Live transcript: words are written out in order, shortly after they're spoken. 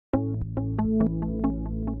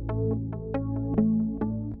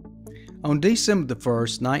On December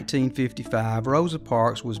 1st, 1955, Rosa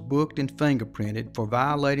Parks was booked and fingerprinted for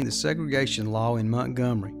violating the segregation law in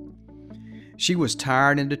Montgomery. She was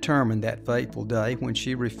tired and determined that fateful day when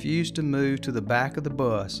she refused to move to the back of the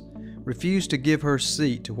bus, refused to give her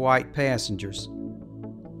seat to white passengers.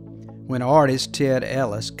 When artist Ted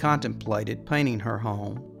Ellis contemplated painting her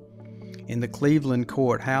home in the Cleveland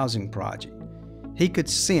Court housing project, he could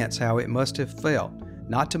sense how it must have felt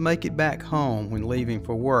not to make it back home when leaving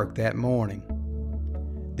for work that morning.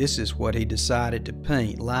 This is what he decided to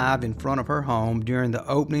paint live in front of her home during the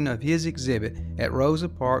opening of his exhibit at Rosa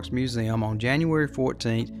Parks Museum on January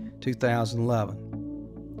 14,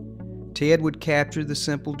 2011. Ted would capture the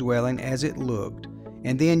simple dwelling as it looked,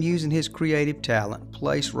 and then, using his creative talent,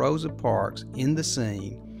 place Rosa Parks in the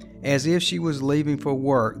scene as if she was leaving for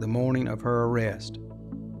work the morning of her arrest.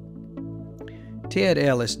 Ted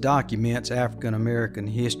Ellis documents African American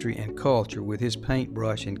history and culture with his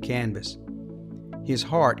paintbrush and canvas. His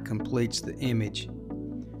heart completes the image.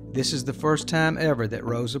 This is the first time ever that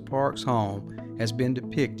Rosa Parks' home has been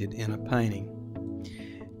depicted in a painting.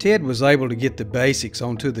 Ted was able to get the basics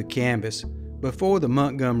onto the canvas before the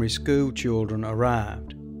Montgomery school children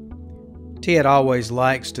arrived. Ted always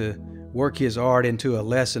likes to work his art into a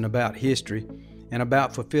lesson about history and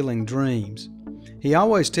about fulfilling dreams. He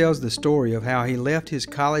always tells the story of how he left his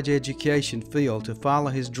college education field to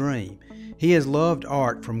follow his dream. He has loved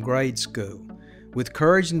art from grade school. With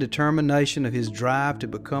courage and determination of his drive to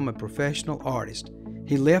become a professional artist,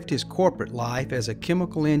 he left his corporate life as a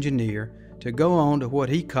chemical engineer to go on to what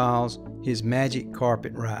he calls his magic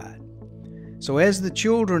carpet ride. So as the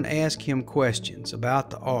children ask him questions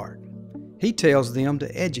about the art, he tells them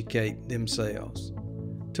to educate themselves,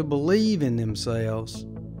 to believe in themselves,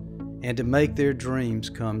 and to make their dreams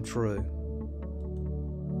come true.